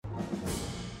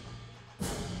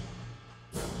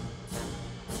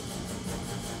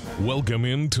Welcome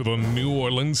into the New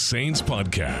Orleans Saints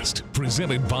podcast,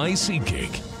 presented by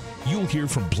SeatGeek. You'll hear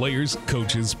from players,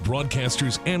 coaches,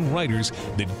 broadcasters, and writers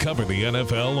that cover the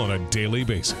NFL on a daily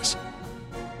basis.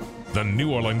 The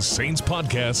New Orleans Saints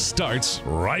podcast starts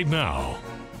right now.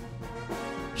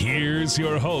 Here's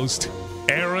your host,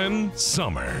 Aaron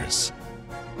Summers.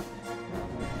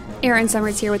 Aaron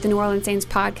Summers here with the New Orleans Saints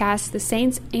podcast. The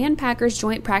Saints and Packers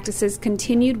joint practices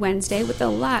continued Wednesday with a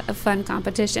lot of fun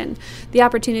competition. The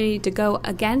opportunity to go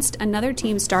against another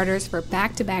team's starters for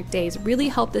back-to-back days really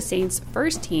helped the Saints'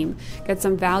 first team get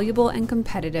some valuable and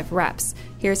competitive reps.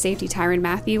 Here's safety Tyrann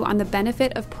Mathieu on the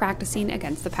benefit of practicing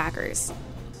against the Packers.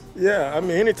 Yeah, I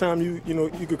mean, anytime you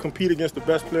could compete against the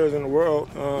best players in the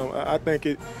world, I think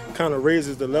it kind of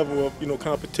raises the level of,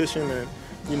 competition and,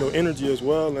 energy as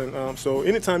well. And so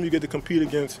anytime you get to compete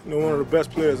against, one of the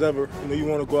best players ever, you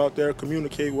want to go out there,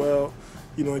 communicate well,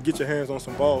 and get your hands on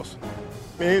some balls.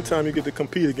 I mean, anytime you get to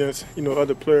compete against,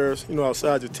 other players,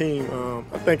 outside your team,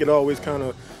 I think it always kind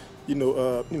of,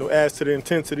 adds to the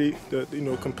intensity,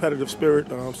 the competitive spirit.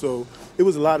 So it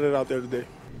was a lot of that out there today.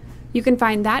 You can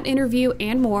find that interview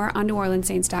and more on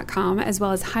NewOrleansSaints.com, as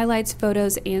well as highlights,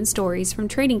 photos, and stories from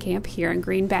training camp here in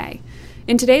Green Bay.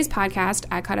 In today's podcast,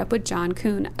 I caught up with John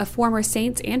Kuhn, a former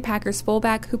Saints and Packers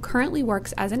fullback who currently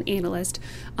works as an analyst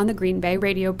on the Green Bay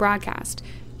radio broadcast.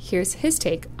 Here's his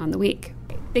take on the week.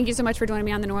 Thank you so much for joining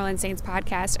me on the New Orleans Saints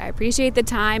podcast. I appreciate the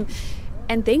time.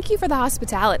 And thank you for the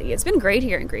hospitality. It's been great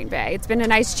here in Green Bay. It's been a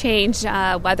nice change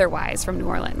weather-wise from New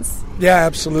Orleans. Yeah,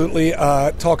 absolutely.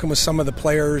 Talking with some of the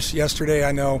players yesterday,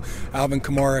 I know Alvin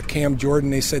Kamara, Cam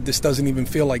Jordan, they said this doesn't even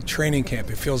feel like training camp.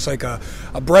 It feels like a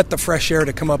breath of fresh air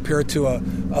to come up here to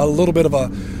a little bit of a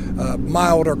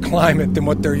milder climate than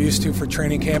what they're used to for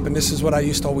training camp. And this is what I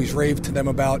used to always rave to them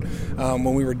about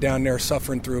when we were down there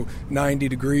suffering through 90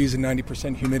 degrees and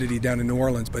 90% humidity down in New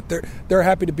Orleans. But they're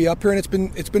happy to be up here,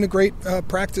 and it's been a great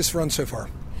practice run so far.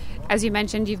 As you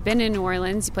mentioned, you've been in New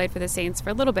Orleans. You played for the Saints for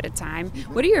a little bit of time.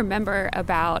 What do you remember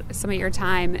about some of your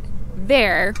time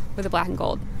there with the black and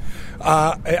gold?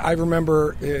 I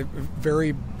remember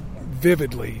very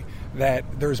vividly that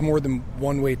there's more than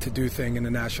one way to do things in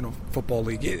the National Football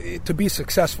League. To be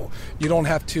successful, you don't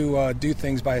have to do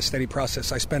things by a steady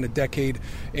process. I spent a decade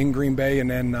in Green Bay and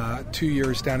then 2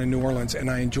 years down in New Orleans,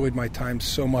 and I enjoyed my time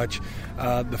so much.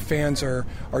 The fans are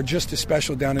just as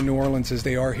special down in New Orleans as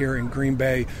they are here in Green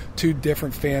Bay. Two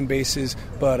different fan bases,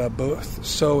 but both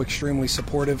so extremely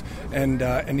supportive. And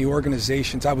the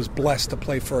organizations, I was blessed to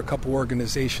play for a couple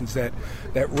organizations that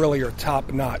really are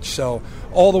top-notch. So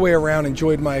all the way around,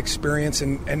 enjoyed my experience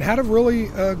and had a really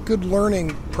good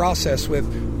learning process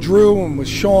with Drew and with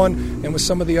Sean and with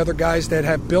some of the other guys that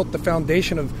have built the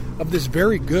foundation of this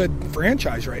very good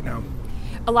franchise right now.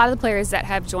 A lot of the players that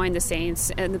have joined the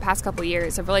Saints in the past couple of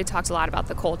years have really talked a lot about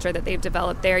the culture that they've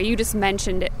developed there. You just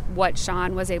mentioned what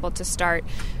Sean was able to start.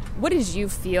 What did you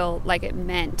feel like it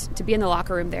meant to be in the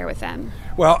locker room there with them?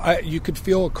 Well, you could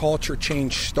feel a culture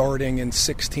change starting in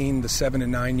 16, the 7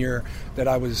 and 9 year that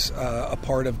I was a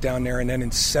part of down there. And then in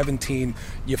 17,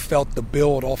 you felt the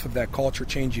build off of that culture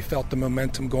change. You felt the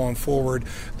momentum going forward.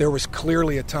 There was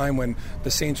clearly a time when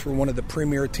the Saints were one of the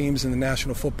premier teams in the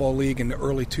National Football League in the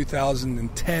early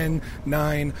 2010,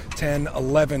 9, 10,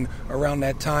 11, around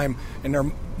that time. And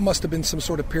there must have been some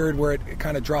sort of period where it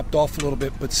kind of dropped off a little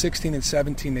bit, but 16 and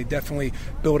 17, they definitely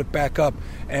built it back up,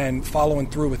 and following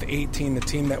through with 18, the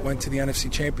team that went to the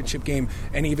NFC Championship game,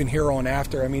 and even here on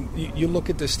after. I mean, you look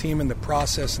at this team and the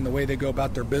process and the way they go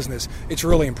about their business, it's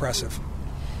really impressive.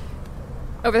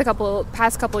 Over the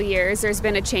past couple years, there's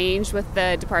been a change with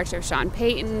the departure of Sean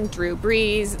Payton, Drew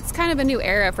Brees. It's kind of a new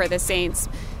era for the Saints.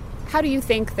 How do you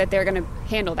think that they're going to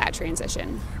handle that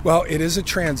transition? Well, it is a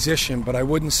transition, but I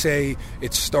wouldn't say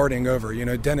it's starting over.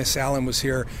 Dennis Allen was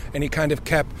here, and he kind of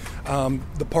kept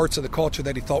the parts of the culture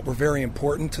that he thought were very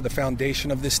important to the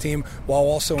foundation of this team, while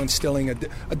also instilling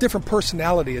a different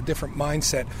personality, a different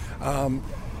mindset.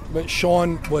 But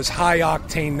Sean was high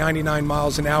octane, 99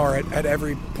 miles an hour at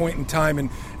every point in time,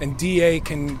 and DA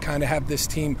can kind of have this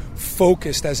team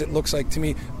focused, as it looks like to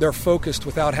me. They're focused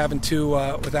without having to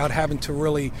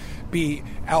really be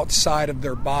outside of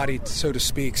their body, so to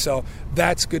speak. So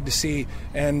that's good to see.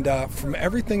 And from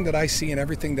everything that I see and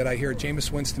everything that I hear, Jameis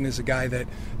Winston is a guy that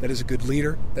is a good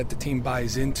leader, that the team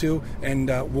buys into and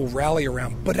will rally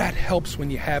around. But that helps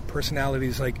when you have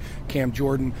personalities like Cam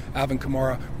Jordan, Alvin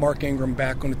Kamara, Mark Ingram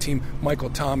back on the team, Michael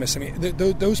Thomas. I mean,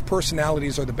 those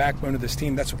personalities are the backbone of this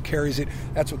team. That's what carries it.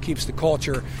 That's what keeps the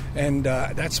culture. And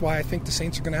that's why I think the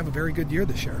Saints are going to have a very good year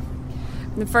this year.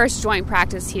 The first joint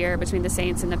practice here between the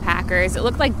Saints and the Packers, it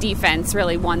looked like defense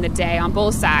really won the day on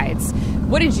both sides.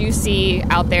 What did you see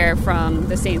out there from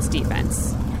the Saints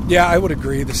defense? Yeah, I would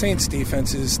agree. The Saints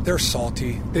defense they're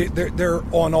salty. They're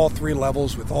on all three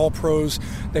levels with all pros.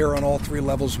 They're on all three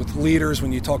levels with leaders.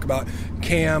 When you talk about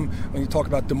Cam, when you talk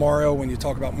about DeMario, when you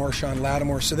talk about Marshawn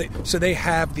Lattimore, so they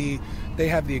have the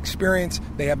experience,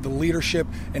 they have the leadership,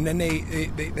 and then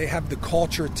they have the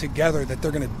culture together that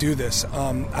they're going to do this.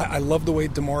 I love the way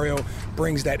DeMario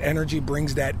brings that energy,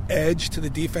 brings that edge to the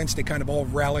defense. They kind of all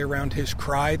rally around his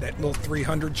cry, that little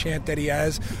 300 chant that he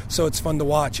has. So it's fun to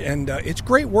watch, and it's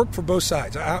great work for both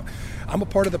sides. I'm a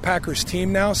part of the Packers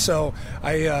team now, so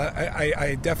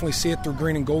I definitely see it through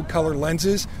green and gold color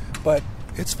lenses, but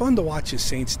it's fun to watch his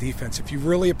Saints defense. If you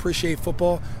really appreciate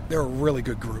football, they're a really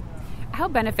good group. How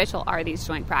beneficial are these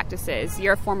joint practices?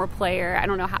 You're a former player. I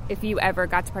don't know if you ever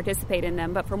got to participate in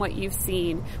them, but from what you've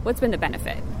seen, what's been the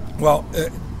benefit? Well,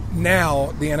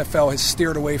 now the NFL has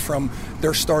steered away from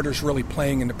their starters really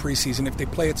playing in the preseason. If they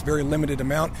play, it's a very limited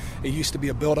amount. It used to be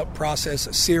a build-up process,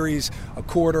 a series, a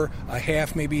quarter, a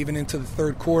half, maybe even into the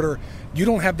third quarter. You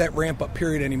don't have that ramp-up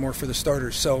period anymore for the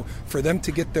starters. So for them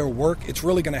to get their work, it's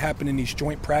really going to happen in these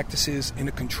joint practices in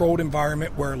a controlled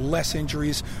environment where less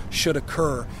injuries should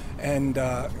occur. And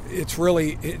it's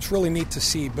really neat to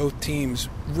see both teams,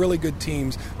 really good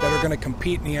teams that are going to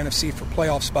compete in the NFC for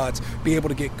playoff spots, be able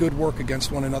to get good work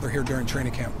against one another here during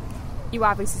training camp. You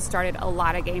obviously started a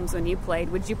lot of games when you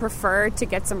played. Would you prefer to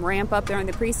get some ramp up during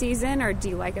the preseason, or do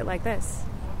you like it like this?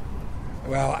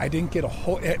 Well, I didn't get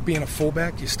being a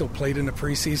fullback, you still played in the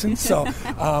preseason. So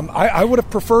I would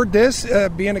have preferred this,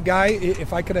 being a guy.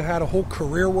 If I could have had a whole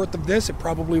career worth of this, it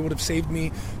probably would have saved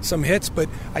me some hits. But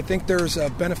I think there's a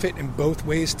benefit in both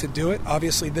ways to do it.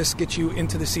 Obviously, this gets you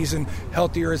into the season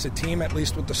healthier as a team, at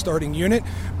least with the starting unit.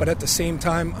 But at the same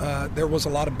time, there was a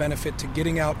lot of benefit to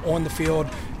getting out on the field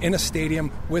in a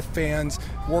stadium with fans,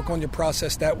 work on your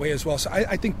process that way as well. So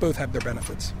I think both have their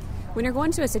benefits. When you're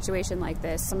going to a situation like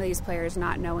this, some of these players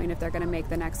not knowing if they're going to make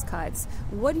the next cuts,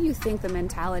 what do you think the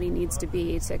mentality needs to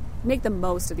be to make the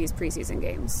most of these preseason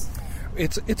games?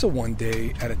 It's a one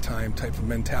day at a time type of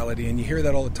mentality, and you hear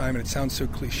that all the time, and it sounds so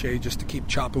cliche just to keep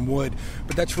chopping wood,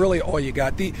 but that's really all you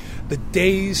got. The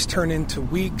days turn into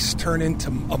weeks, turn into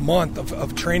a month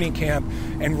of training camp,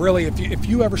 and really if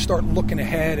you ever start looking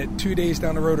ahead at 2 days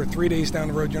down the road or 3 days down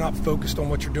the road, you're not focused on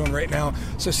what you're doing right now.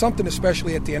 So something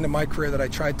especially at the end of my career that I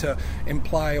tried to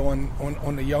imply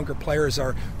on the younger players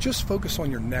are just focus on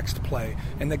your next play,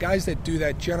 and the guys that do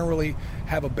that generally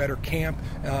have a better camp,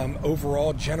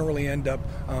 overall generally end up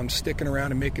sticking around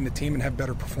and making the team and have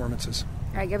better performances.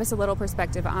 All right, give us a little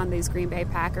perspective on these Green Bay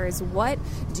Packers. What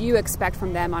do you expect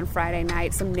from them on Friday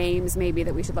night? Some names maybe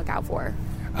that we should look out for.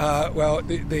 Well,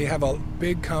 they have a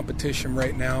big competition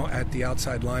right now at the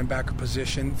outside linebacker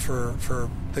position for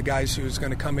the guys who's going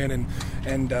to come in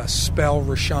and spell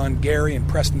Rashawn Gary and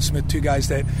Preston Smith, two guys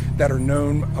that are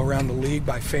known around the league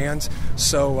by fans.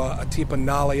 So Atipa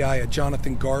Naliai,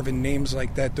 Jonathan Garvin, names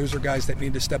like that, those are guys that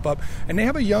need to step up. And they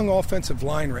have a young offensive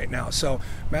line right now. So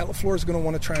Matt LaFleur is going to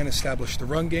want to try and establish the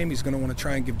run game. He's going to want to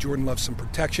try and give Jordan Love some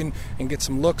protection and get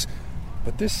some looks.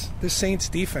 But this Saints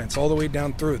defense all the way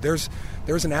down through, there's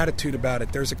an attitude about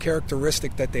it. There's a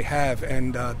characteristic that they have,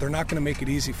 and they're not going to make it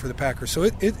easy for the Packers. So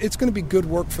it's going to be good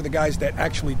work for the guys that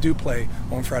actually do play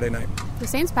on Friday night. The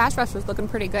Saints pass rush was looking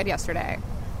pretty good yesterday.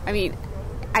 I mean,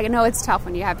 I know it's tough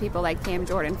when you have people like Cam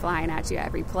Jordan flying at you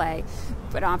every play,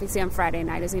 but obviously on Friday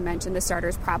night, as we mentioned, the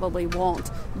starters probably won't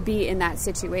be in that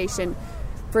situation.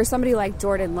 For somebody like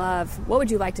Jordan Love, what would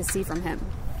you like to see from him?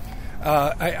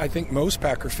 I think most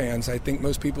Packer fans, I think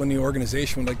most people in the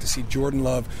organization would like to see Jordan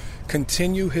Love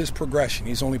continue his progression.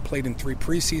 He's only played in 3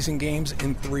 preseason games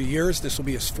in 3 years. This will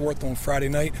be his 4th on Friday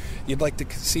night. You'd like to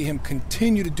see him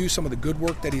continue to do some of the good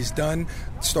work that he's done,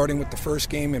 starting with the first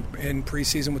game in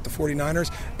preseason with the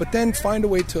 49ers, but then find a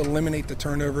way to eliminate the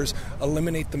turnovers,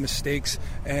 eliminate the mistakes,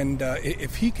 and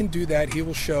if he can do that, he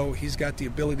will show he's got the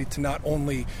ability to not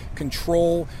only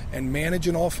control and manage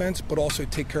an offense, but also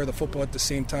take care of the football at the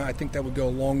same time. I think that would go a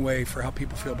long way for how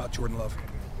people feel about Jordan Love.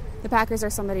 The Packers are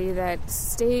somebody that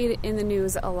stayed in the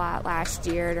news a lot last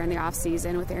year during the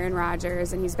offseason with Aaron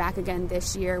Rodgers, and he's back again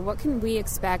this year. What can we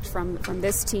expect from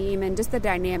this team and just the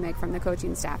dynamic from the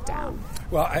coaching staff down?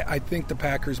 Well, I think the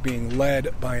Packers being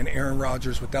led by an Aaron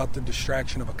Rodgers without the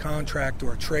distraction of a contract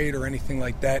or a trade or anything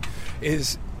like that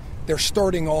is they're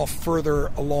starting off further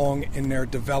along in their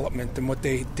development than what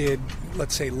they did,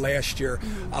 let's say, last year.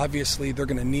 Mm-hmm. Obviously, they're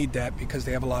going to need that because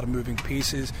they have a lot of moving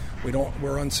pieces.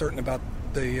 We're uncertain about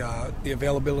the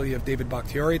availability of David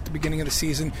Bakhtiari at the beginning of the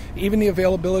season, even the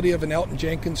availability of an Elton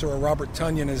Jenkins or a Robert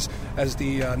Tonyan as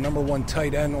the number one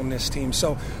tight end on this team.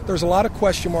 So there's a lot of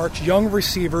question marks, young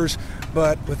receivers,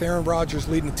 but with Aaron Rodgers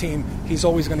leading the team, he's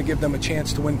always going to give them a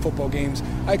chance to win football games.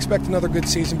 I expect another good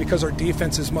season because our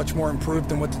defense is much more improved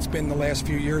than what it's been the last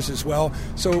few years as well.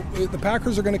 So the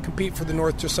Packers are going to compete for the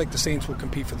North just like the Saints will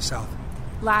compete for the South.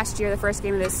 Last year, the first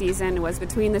game of the season was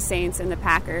between the Saints and the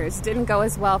Packers. Didn't go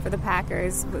as well for the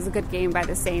Packers. It was a good game by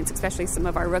the Saints, especially some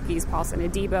of our rookies, Paulson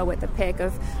Adebo with the pick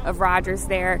of Rodgers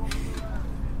there.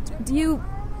 Do you,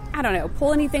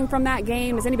 pull anything from that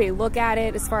game? Does anybody look at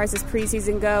it as far as this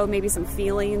preseason go? Maybe some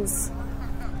feelings?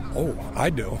 Oh, I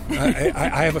do.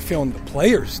 I have a feeling the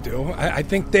players do. I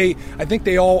think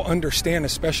they all understand,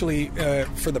 especially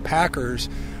for the Packers,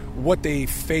 what they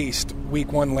faced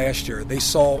week one last year. They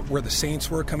saw where the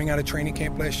Saints were coming out of training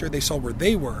camp last year. They saw where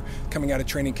they were coming out of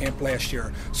training camp last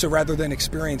year. So rather than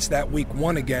experience that week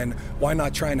one again, why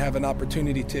not try and have an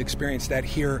opportunity to experience that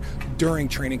here during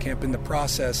training camp in the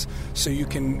process so you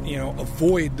can,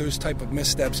 avoid those type of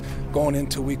missteps going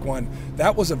into week one.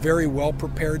 That was a very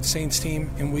well-prepared Saints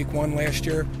team in week one last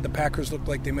year. The Packers looked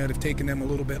like they might have taken them a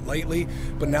little bit lightly,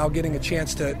 but now getting a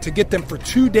chance to get them for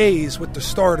 2 days with the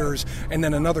starters and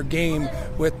then another game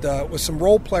with some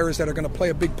role players that are going to play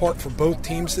a big part for both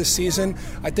teams this season,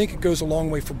 I think it goes a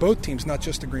long way for both teams, not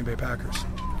just the Green Bay Packers.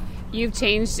 You've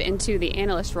changed into the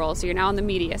analyst role, so you're now on the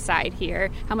media side here.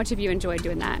 How much have you enjoyed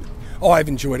doing that? Oh, I've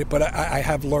enjoyed it, but I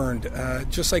have learned,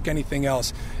 just like anything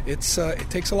else, it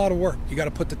takes a lot of work. You got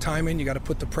to put the time in, you got to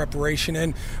put the preparation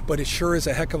in, but it sure is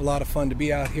a heck of a lot of fun to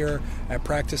be out here at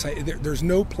practice. There's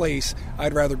no place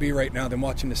I'd rather be right now than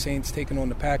watching the Saints taking on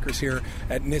the Packers here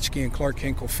at Nitschke and Clark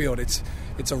Hinkle Field. It's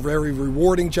a very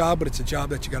rewarding job, but it's a job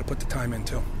that you got to put the time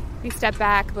into. We step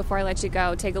back before I let you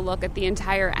go. Take a look at the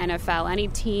entire NFL. Any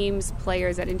teams,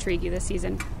 players that intrigue you this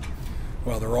season?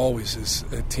 Well, there always is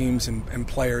teams and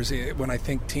players. When I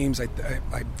think teams, I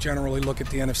generally look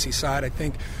at the NFC side. I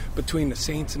think between the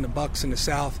Saints and the Bucs in the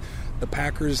South, the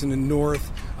Packers in the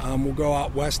North, we'll go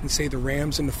out west and say the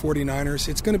Rams and the 49ers.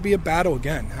 It's going to be a battle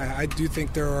again. I do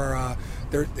think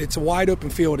it's a wide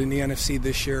open field in the NFC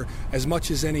this year, as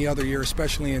much as any other year,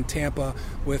 especially in Tampa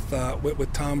with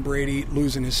Tom Brady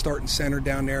losing his starting center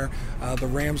down there. The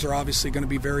Rams are obviously going to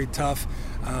be very tough.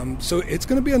 So it's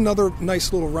going to be another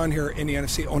nice little run here in the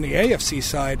NFC. On the AFC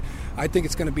side, I think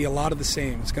it's going to be a lot of the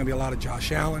same. It's going to be a lot of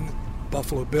Josh Allen,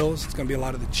 Buffalo Bills. It's going to be a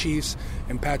lot of the Chiefs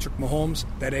and Patrick Mahomes.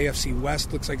 That AFC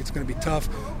West looks like it's going to be tough,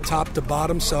 top to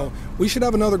bottom. So we should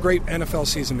have another great NFL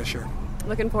season this year.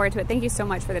 Looking forward to it. Thank you so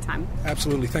much for the time.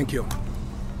 Absolutely. Thank you.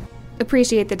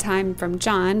 Appreciate the time from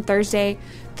John. Thursday,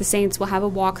 the Saints will have a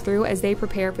walkthrough as they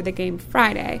prepare for the game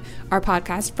Friday. Our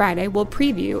podcast Friday will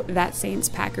preview that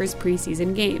Saints-Packers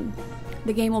preseason game.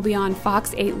 The game will be on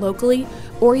Fox 8 locally,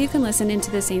 or you can listen into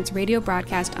the Saints radio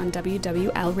broadcast on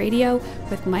WWL Radio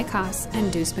with Mike Haas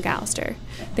and Deuce McAllister.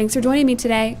 Thanks for joining me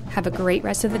today. Have a great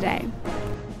rest of the day.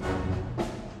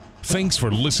 Thanks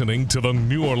for listening to the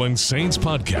New Orleans Saints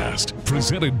podcast,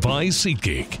 presented by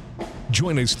SeatGeek.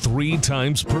 Join us 3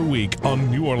 times per week on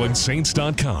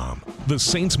NewOrleansSaints.com, the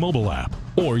Saints mobile app,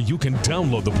 or you can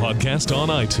download the podcast on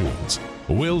iTunes.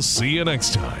 We'll see you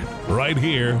next time, right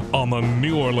here on the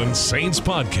New Orleans Saints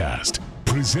podcast,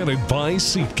 presented by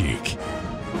SeatGeek.